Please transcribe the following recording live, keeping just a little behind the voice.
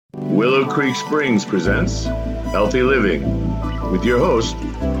Willow Creek Springs presents Healthy Living with your host,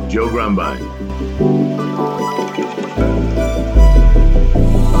 Joe Grumbine.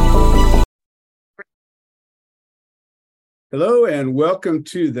 Hello and welcome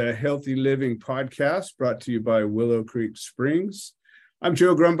to the Healthy Living podcast brought to you by Willow Creek Springs. I'm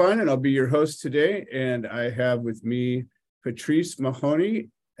Joe Grumbine and I'll be your host today. And I have with me Patrice Mahoney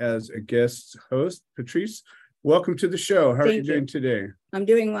as a guest host. Patrice, welcome to the show. How are you doing today? I'm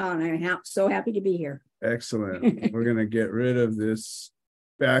doing well and I'm so happy to be here. Excellent. We're going to get rid of this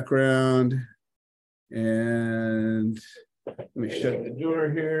background and let me shut the door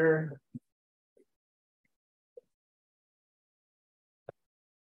here.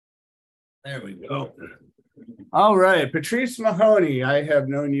 There we go. All right, Patrice Mahoney. I have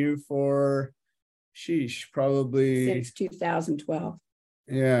known you for, probably since 2012.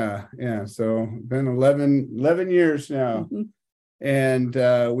 Yeah. So been 11 years now. Mm-hmm. And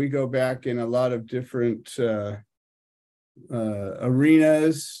we go back in a lot of different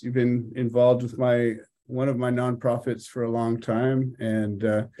arenas. You've been involved with one of my nonprofits for a long time,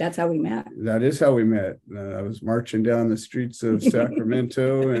 and that's how we met. That is how we met. I was marching down the streets of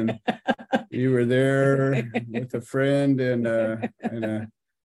Sacramento, and you were there with a friend and a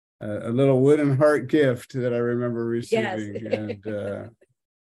little wooden heart gift that I remember receiving. Yes. And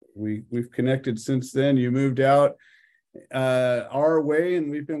we've connected since then. You moved out our way,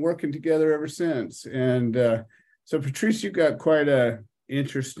 and we've been working together ever since. And so, Patrice, you've got quite a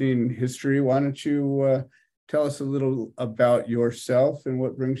interesting history. Why don't you tell us a little about yourself and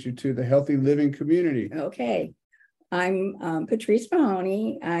what brings you to the healthy living community? Okay. I'm Patrice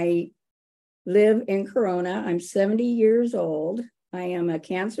Mahoney. I live in Corona. I'm 70 years old. I am a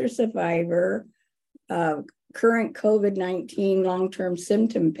cancer survivor, current COVID-19 long-term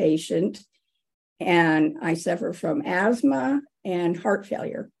symptom patient, and I suffer from asthma and heart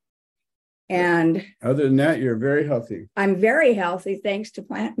failure. And other than that, you're very healthy. I'm very healthy thanks to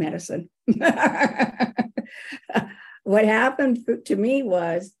plant medicine. What happened to me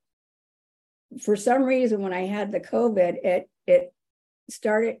was, for some reason, when I had the COVID,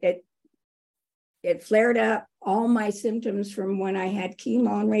 it flared up all my symptoms from when I had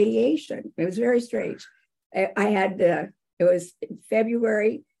chemo and radiation. It was very strange. It was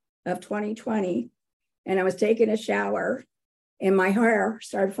February of 2020, and I was taking a shower, and my hair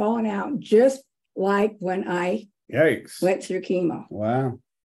started falling out just like when I went through chemo. Wow.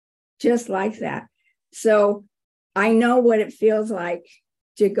 Just like that. So I know what it feels like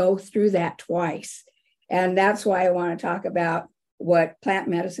to go through that twice. And that's why I want to talk about what plant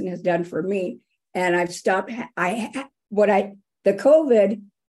medicine has done for me. And I've stopped. The COVID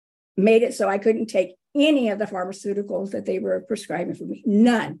made it so I couldn't take any of the pharmaceuticals that they were prescribing for me.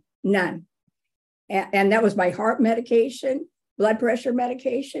 None. And that was my heart medication, blood pressure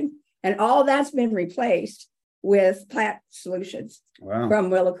medication, and all that's been replaced with plant solutions. Wow. From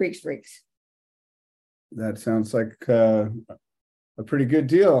Willow Creek Springs. That sounds like a pretty good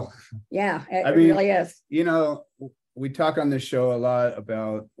deal. Yeah, it really is. You know, we talk on this show a lot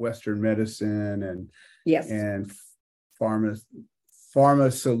about Western medicine and yes, and pharma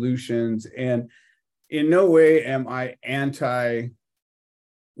solutions, and in no way am I anti-Western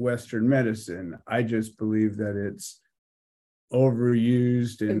medicine. I just believe that it's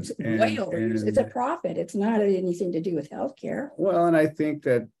overused it's way overused. It's a profit. It's not anything to do with healthcare. Well, and I think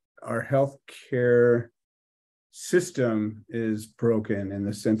that our healthcare system is broken in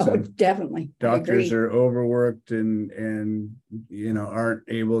the sense of definitely doctors are overworked and aren't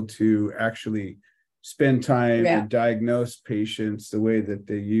able to actually spend time to diagnose patients the way that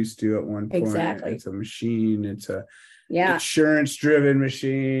they used to at one point. Exactly. It's a machine. It's a insurance-driven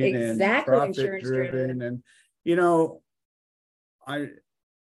machine. Exactly. And profit-driven. And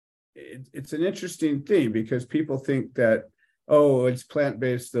it's an interesting thing because people think that, oh, it's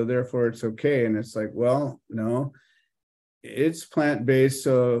plant-based, so therefore it's okay. And it's like, well, no, it's plant-based.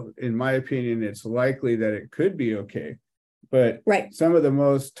 So in my opinion, it's likely that it could be okay. But some of the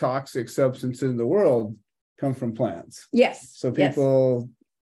most toxic substances in the world come from plants. Yes. So people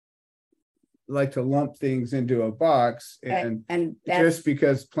like to lump things into a box. And just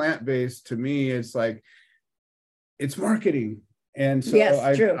because plant-based, to me, it's like, it's marketing. And so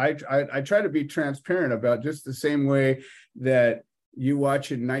I try to be transparent about just the same way that you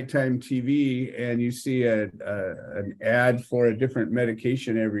watch nighttime TV and you see an ad for a different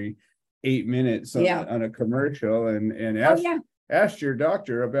medication every 8 minutes on a commercial and ask your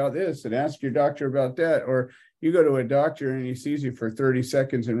doctor about this and ask your doctor about that. Or you go to a doctor and he sees you for 30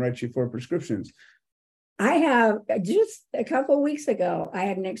 seconds and writes you 4 prescriptions. I have just a couple of weeks ago, I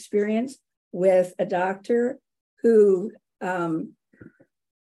had an experience with a doctor who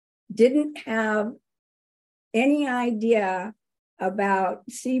didn't have any idea about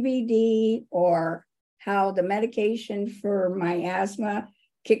CBD or how the medication for my asthma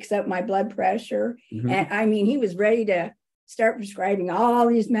kicks up my blood pressure. Mm-hmm. And I mean, he was ready to start prescribing all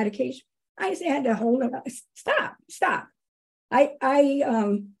these medications. I just had to hold him up. Stop. I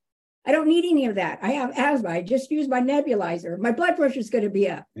don't need any of that. I have asthma. I just use my nebulizer. My blood pressure is going to be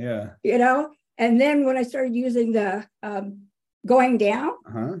up. Yeah. You know? And then when I started using the going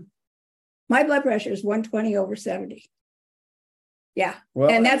down, my blood pressure is 120/70. Yeah. Well,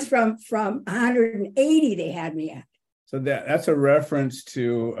 and that's from 180 they had me at. So that's a reference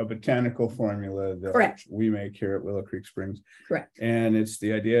to a botanical formula that Correct. we make here at Willow Creek Springs. Correct. And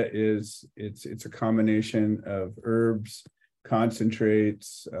the idea is it's a combination of herbs,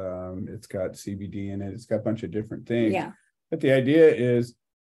 concentrates, it's got CBD in it, it's got a bunch of different things. Yeah. But the idea is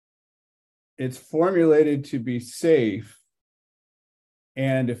it's formulated to be safe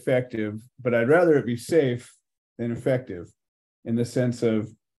and effective, but I'd rather it be safe than effective in the sense of,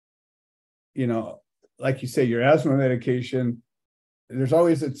 you know, like you say, your asthma medication, there's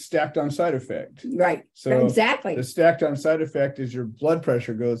always a stacked on side effect. Right. So exactly. The stacked on side effect is your blood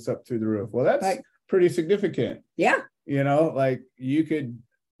pressure goes up through the roof. Well, that's pretty significant. Yeah. You know, like you could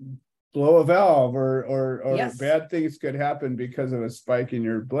blow a valve or yes. bad things could happen because of a spike in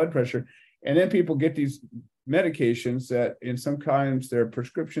your blood pressure. And then people get these medications that in sometimes they're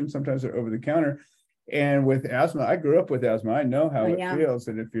prescriptions, sometimes they're over the counter. And with asthma, I grew up with asthma. I know how it feels.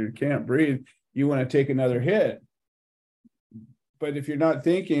 And if you can't breathe, you want to take another hit. But if you're not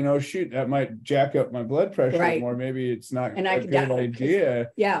thinking, oh, shoot, that might jack up my blood pressure more, maybe it's not a good idea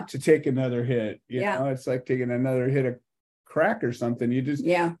to take another hit. You know, it's like taking another hit of crack or something. You just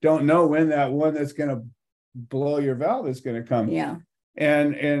don't know when that one that's going to blow your valve is going to come. Yeah.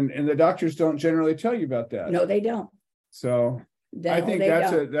 And the doctors don't generally tell you about that. No, they don't. So I think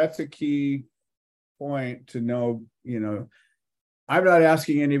that's a key point to know, you know. I'm not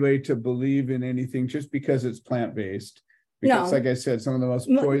asking anybody to believe in anything just because it's plant-based. Because, like I said, some of the most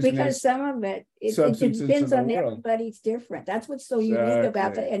poisonous because some of it depends on everybody's different. That's what's so unique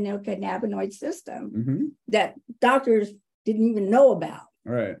about the endocannabinoid system that doctors didn't even know about.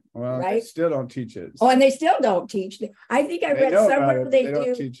 Right. Well, they still don't teach it. Oh, and they still don't teach it. I think I read somewhere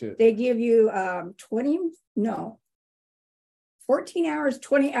they give you 14 hours,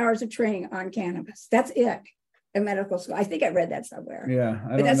 20 hours of training on cannabis. That's it. In medical school. I think I read that somewhere. Yeah.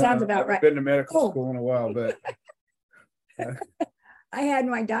 But that sounds about right. I've been to medical school in a while, but I had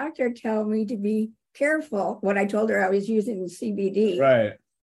my doctor tell me to be careful when I told her I was using CBD. Right.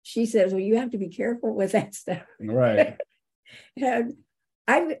 She says, well, you have to be careful with that stuff. Right. And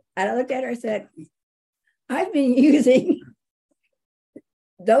I looked at her and said, I've been using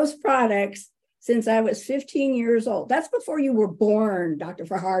those products since I was 15 years old. That's before you were born, Dr.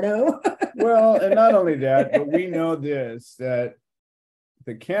 Fajardo. Well, and not only that, but we know that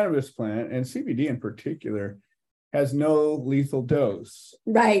the cannabis plant, and CBD in particular, has no lethal dose.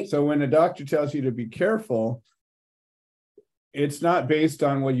 Right. So when a doctor tells you to be careful, it's not based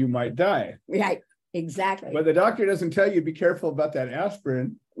on, well, you might die. Right. Exactly. But the doctor doesn't tell you be careful about that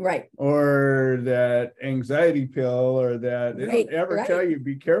aspirin. Right. Or that anxiety pill, or that they don't ever tell you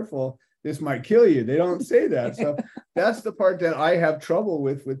be careful. This might kill you. They don't say that. So that's the part that I have trouble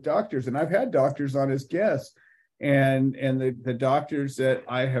with doctors. And I've had doctors on as guests, and the doctors that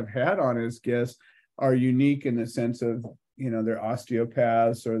I have had on as guests are unique in the sense of, you know, they're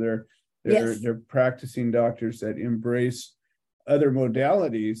osteopaths or they're practicing doctors that embrace other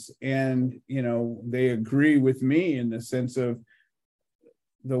modalities. And, you know, they agree with me in the sense of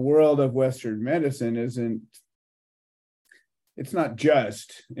the world of Western medicine it's not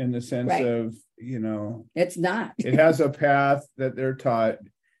just in the sense of, you know, it's not. It has a path that they're taught,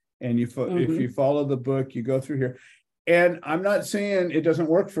 and if you follow the book, you go through here. And I'm not saying it doesn't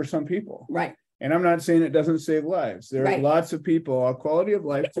work for some people. Right. And I'm not saying it doesn't save lives. There are lots of people. Our quality of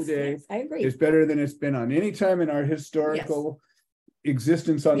life today is better than it's been on any time in our historical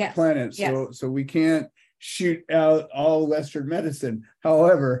existence on the planet. So we can't shoot out all Western medicine.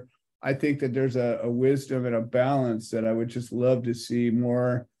 However, I think that there's a wisdom and a balance that I would just love to see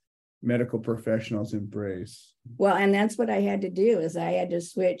more medical professionals embrace. Well, and that's what I had to do, is I had to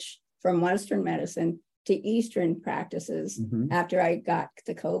switch from Western medicine to Eastern practices after I got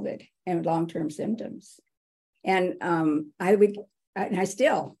the COVID and long-term symptoms. And I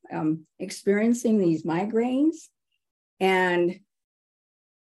still experiencing these migraines, and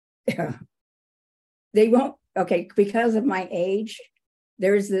they won't, because of my age,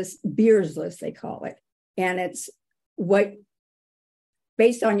 there's this Beers list, they call it. And it's what,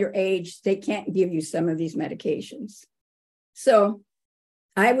 based on your age, they can't give you some of these medications. So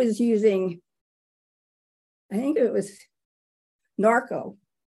I was using, I think it was Norco,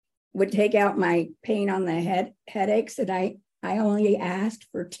 would take out my pain on the headaches, and I only asked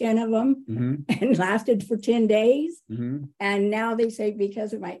for 10 of them and lasted for 10 days. And now they say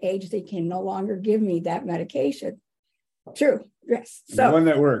because of my age, they can no longer give me that medication. True. Yes. So the one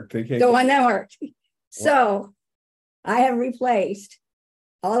that worked. The one that worked. Wow. So I have replaced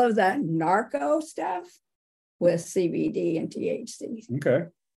all of the narco stuff with CBD and THC. Okay.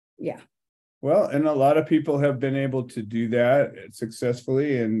 Yeah. Well, and a lot of people have been able to do that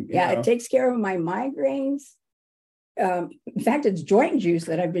successfully. And it takes care of my migraines. In fact, it's joint juice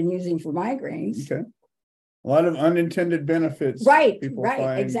that I've been using for migraines. Okay. A lot of unintended benefits. Right.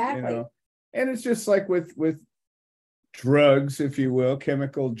 Exactly. And it's just like with drugs, if you will,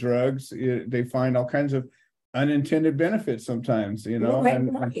 chemical drugs, they find all kinds of unintended benefits sometimes,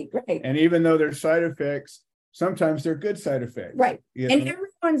 Right. And even though there's side effects, sometimes they're good side effects. Right. And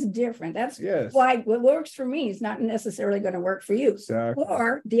everyone's different. That's why what works for me is not necessarily going to work for you. Exactly.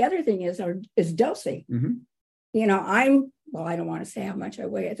 Or the other thing is dosing. I don't want to say how much I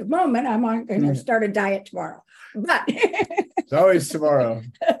weigh at the moment. I'm going to start a diet tomorrow, but it's always tomorrow.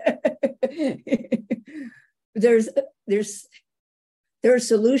 There are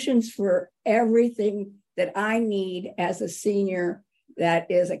solutions for everything that I need as a senior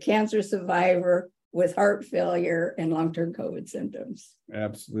that is a cancer survivor with heart failure and long-term COVID symptoms.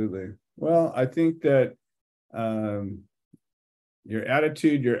 Absolutely. Well, I think that your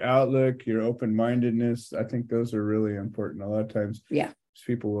attitude, your outlook, your open-mindedness, I think those are really important. A lot of times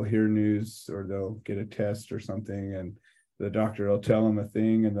people will hear news or they'll get a test or something, and the doctor will tell them a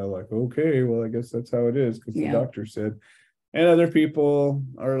thing and they're like, okay, well, I guess that's how it is because the doctor said. And other people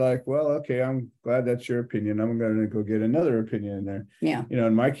are like, well, okay, I'm glad that's your opinion. I'm going to go get another opinion in there. Yeah.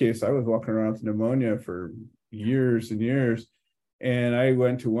 In my case, I was walking around with pneumonia for years and years. And I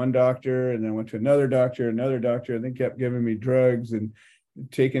went to one doctor and then went to another doctor, and they kept giving me drugs and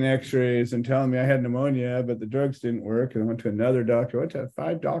taking x-rays and telling me I had pneumonia, but the drugs didn't work. And I went to another doctor. I went to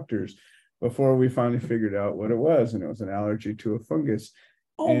 5 doctors before we finally figured out what it was. And it was an allergy to a fungus.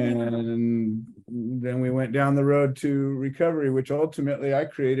 And then we went down the road to recovery, which ultimately I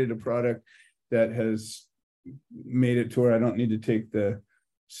created a product that has made it to where I don't need to take the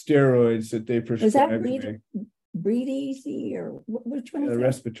steroids that they prescribe. Is that Breathe Easy or which one is that?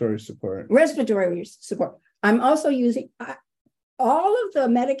 Respiratory support. Respiratory support. I'm also using all of the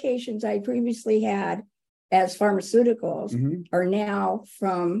medications I previously had as pharmaceuticals are now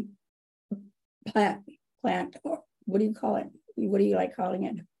from plant. What do you call it? What do you like calling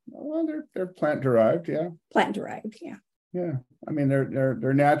it? Well, they're plant derived, yeah. Plant derived, yeah. Yeah, I mean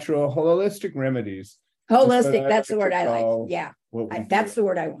they're natural, holistic remedies. Holistic, that's the word I like. Yeah, that's the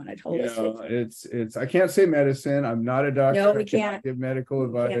word I wanted. Holistic. It's. I can't say medicine. I'm not a doctor. No, we can't give medical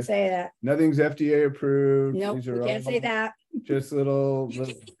advice. Can't say that. Nothing's FDA approved. No, we can't say that. Just little. You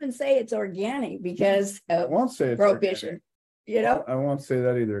can't even say it's organic because I won't say it's prohibition. Organic. I won't say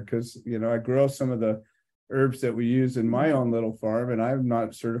that either because I grow some of the herbs that we use in my own little farm, and I'm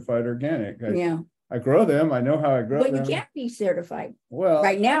not certified organic. I grow them. I know how I grow them. But you can't be certified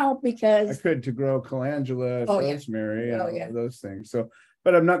right now because I could to grow calendula, rosemary, and all those things. So,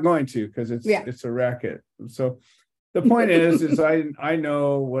 but I'm not going to because it's a racket. So, the point is I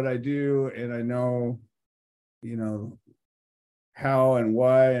know what I do, and I know, how and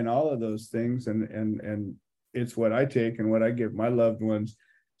why and all of those things, and it's what I take and what I give my loved ones.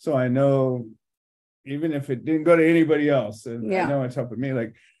 So I know. Even if it didn't go to anybody else, and I know it's helping me.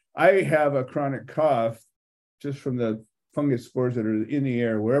 Like I have a chronic cough just from the fungus spores that are in the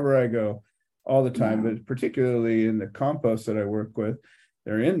air wherever I go all the time, but particularly in the compost that I work with,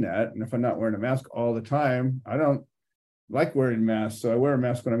 they're in that. And if I'm not wearing a mask all the time, I don't like wearing masks. So I wear a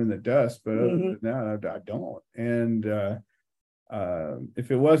mask when I'm in the dust, but other than that, I don't. And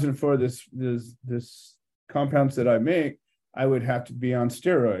if it wasn't for this compounds that I make, I would have to be on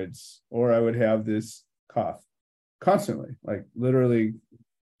steroids, or I would have this cough constantly, like literally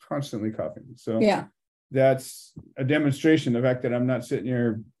constantly coughing. So that's a demonstration of the fact that I'm not sitting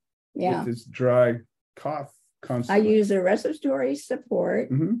here with this dry cough constantly. I use the respiratory support.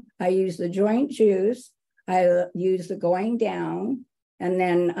 I use the joint juice. I use the going down. And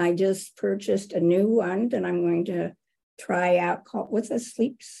then I just purchased a new one that I'm going to try out called, what's that,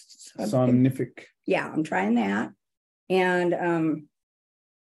 sleep? Somnific. Yeah, I'm trying that. And and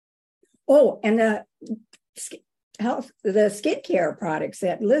the skincare products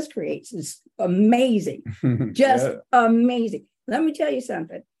that Liz creates is amazing, just amazing. Let me tell you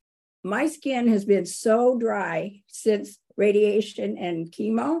something. My skin has been so dry since radiation and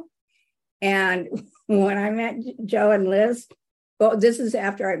chemo. And when I met Joe and Liz, Well, this is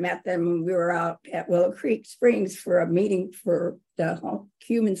after I met them when we were out at Willow Creek Springs for a meeting for the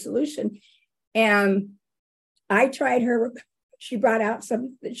Human Solution. And I tried her. She brought out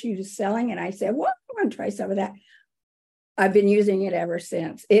some that she was selling, and I said, well, I want to try some of that. I've been using it ever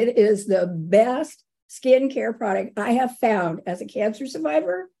since. It is the best skincare product I have found as a cancer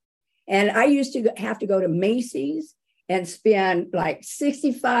survivor. And I used to have to go to Macy's and spend like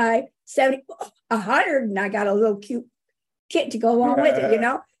 65, 70, 100, and I got a little cute kit to go along with it, you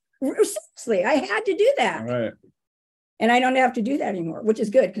know? Seriously, I had to do that. Right. And I don't have to do that anymore, which is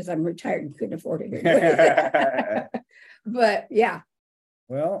good because I'm retired and couldn't afford it. But yeah.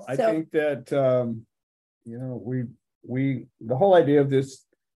 Well, I think that, you know, we the whole idea of this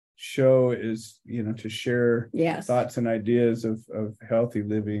show is, you know, to share thoughts and ideas of healthy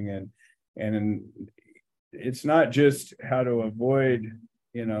living, and it's not just how to avoid,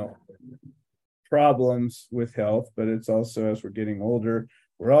 you know, problems with health, but it's also, as we're getting older,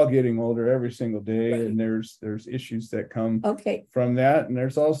 we're all getting older every single day, and there's issues that come from that, and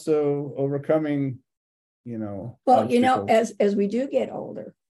there's also overcoming, you know, well, obstacles. You know, as we do get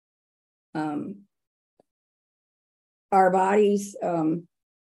older, our bodies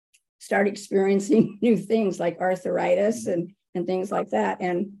start experiencing new things like arthritis and things like that.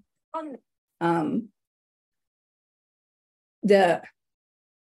 And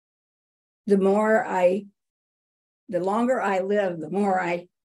the longer I live, the more I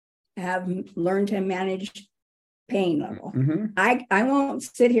have learned to manage pain level. Mm-hmm. I won't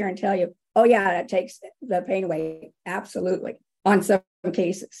sit here and tell you, oh yeah, that takes the pain away. Absolutely, on some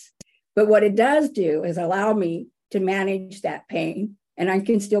cases. But what it does do is allow me to manage that pain, and I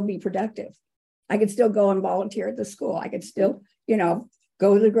can still be productive. I can still go and volunteer at the school. I can still, you know,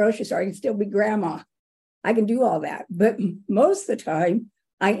 go to the grocery store. I can still be grandma. I can do all that. But most of the time,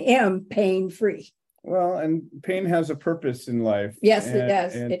 I am pain-free. Well, and pain has a purpose in life. Yes, it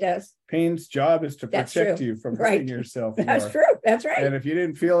does. It does. Pain's job is to protect you from hurting yourself. That's true. That's right. And if you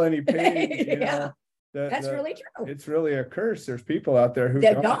didn't feel any pain, you know, that's really true. It's really a curse. There's people out there who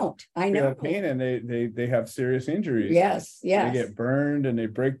don't. I know. Feel pain, and they have serious injuries. Yes. They get burned and they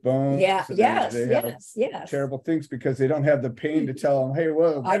break bones. Yeah. They have terrible things because they don't have the pain to tell them, hey,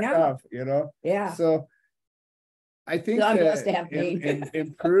 whoa, back off, you know? Yeah. So I think that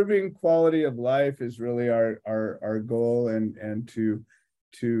improving quality of life is really our goal, and to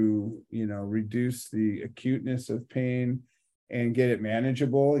you know, reduce the acuteness of pain and get it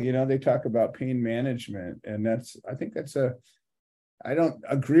manageable. You know, they talk about pain management, and I don't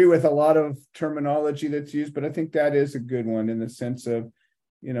agree with a lot of terminology that's used, but I think that is a good one, in the sense of,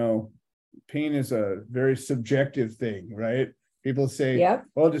 you know, pain is a very subjective thing, right? People say,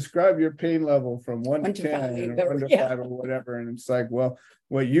 well, describe your pain level from 1 to 10 or 1 to 5 or whatever. And it's like, well,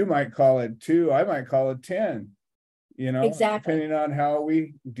 what you might call it 2, I might call it 10, you know, depending on how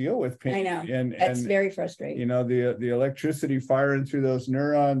we deal with pain. I know. And that's very frustrating. You know, the electricity firing through those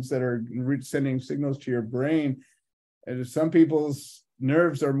neurons that are sending signals to your brain. And some people's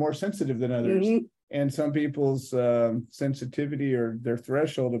nerves are more sensitive than others. Mm-hmm. And some people's sensitivity or their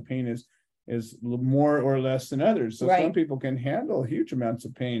threshold of pain is more or less than others. So some people can handle huge amounts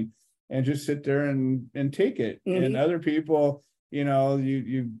of pain and just sit there and take it. Mm-hmm. And other people, you know,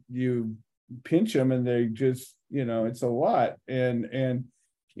 you pinch them and they just, you know, it's a lot. And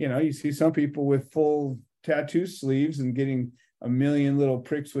you know, you see some people with full tattoo sleeves and getting a million little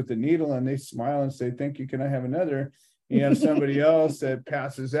pricks with the needle, and they smile and say, thank you, can I have another? You have somebody else that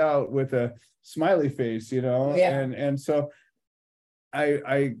passes out with a smiley face, you know. And so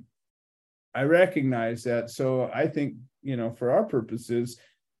I recognize that. So I think, you know, for our purposes,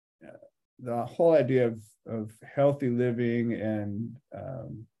 the whole idea of healthy living and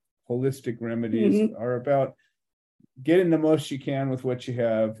holistic remedies are about getting the most you can with what you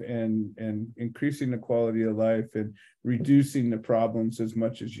have, and increasing the quality of life and reducing the problems as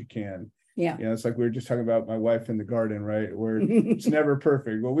much as you can. Yeah. You know, it's like we were just talking about my wife in the garden, right? Where it's never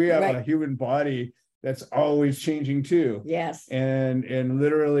perfect. Well, we have a human body that's always changing too. Yes. And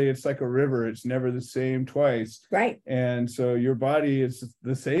literally it's like a river. It's never the same twice. Right. And so your body is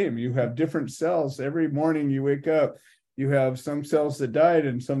the same. You have different cells. Every morning you wake up, you have some cells that died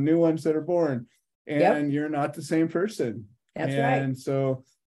and some new ones that are born. And you're not the same person. That's right. And so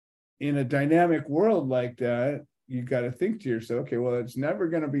in a dynamic world like that, you got to think to yourself, okay, well, it's never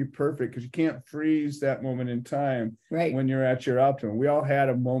going to be perfect, because you can't freeze that moment in time when you're at your optimum. We all had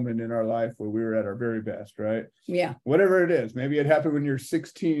a moment in our life where we were at our very best, right? Yeah. Whatever it is. Maybe it happened when you're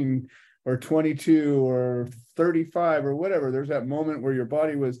 16 or 22 or 35 or whatever. There's that moment where your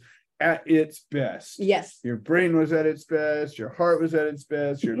body was at its best. Yes. Your brain was at its best. Your heart was at its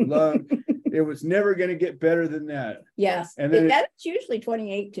best. Your lung, It was never going to get better than that. Yes. And then that's usually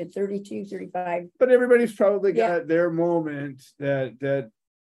 28 to 32, 35. But everybody's probably got their moment that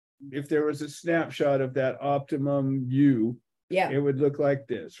if there was a snapshot of that optimum you, it would look like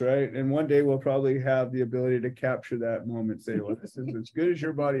this, right? And one day we'll probably have the ability to capture that moment, say, well, this is as good as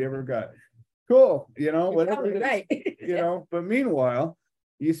your body ever got. Cool. Whatever it is, right. But meanwhile,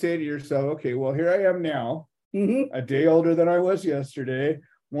 you say to yourself, okay, well, here I am now, a day older than I was yesterday,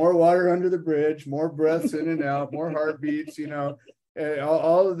 more water under the bridge, more breaths in and out, more heartbeats,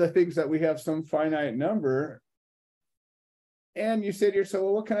 all of the things that we have some finite number. And you say to yourself,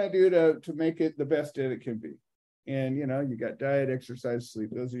 well, what can I do to make it the best that it can be? And, you got diet, exercise, sleep.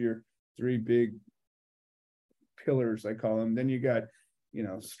 Those are your three big pillars, I call them. Then you got,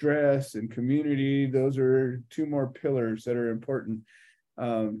 stress and community. Those are two more pillars that are important.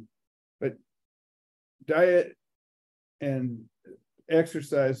 But diet and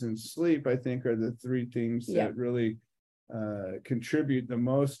exercise and sleep, I think, are the three things that really contribute the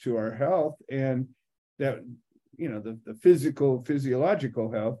most to our health, and that, the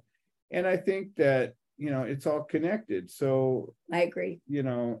physiological health. And I think that, it's all connected. So I agree.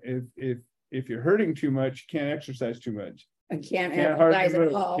 If you're hurting too much, you can't exercise too much. I can't exercise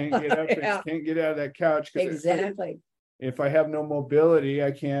at all. Can't get up, can't get out of that couch. Exactly. If I have no mobility,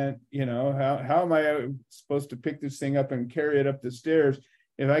 I can't, how am I supposed to pick this thing up and carry it up the stairs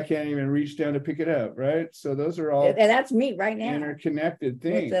if I can't even reach down to pick it up, right? So those are all, and that's me right now, interconnected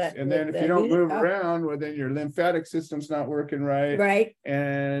things. And then if you don't move around, well, then your lymphatic system's not working right. Right.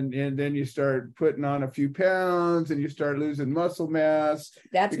 And then you start putting on a few pounds and you start losing muscle mass.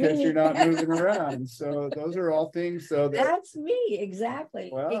 That's because me. You're not moving around. So those are all things. So that's me,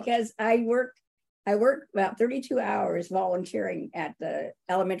 exactly. Well, because I work about 32 hours volunteering at the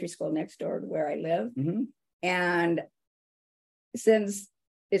elementary school next door to where I live. And since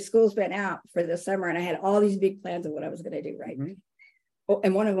school's been out for the summer, and I had all these big plans of what I was going to do, right?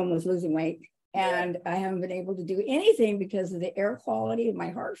 And one of them was losing weight. And I haven't been able to do anything because of the air quality and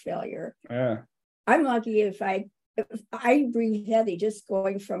my heart failure. I'm lucky if I breathe heavy just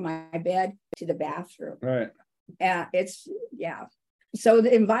going from my bed to the bathroom. Right. So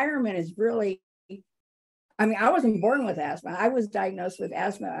the environment is really, I wasn't born with asthma. I was diagnosed with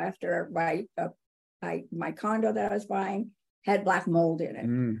asthma after my condo that I was buying had black mold in it.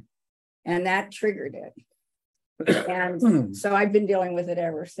 And that triggered it. And so I've been dealing with it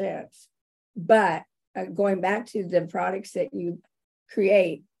ever since. But going back to the products that you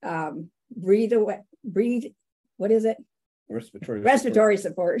create, breathe, what is it? Respiratory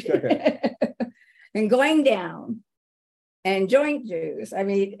support. And going down and joint juice.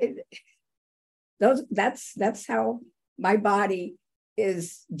 That's how my body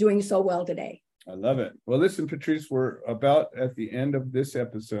is doing so well today. I love it. Well, listen, Patrice, we're about at the end of this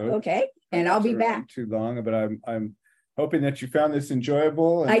episode. Okay, and I'll be back. Too long, but I'm hoping that you found this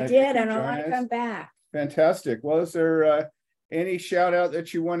enjoyable. I did, and I want to come back. Fantastic. Well, is there any shout out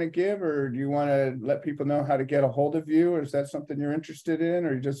that you want to give, or do you want to let people know how to get a hold of you, or is that something you're interested in,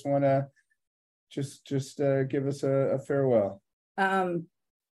 or you just want to just give us a farewell?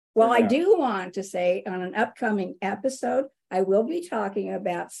 Well, I do want to say on an upcoming episode, I will be talking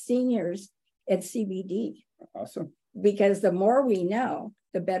about seniors and CBD. Awesome. Because the more we know,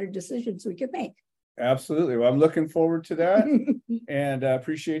 the better decisions we can make. Absolutely. Well, I'm looking forward to that. And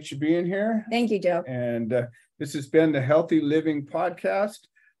appreciate you being here. Thank you, Joe. And this has been the Healthy Living Podcast,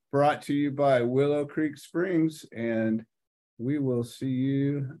 brought to you by Willow Creek Springs. And we will see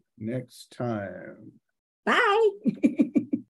you next time. Bye.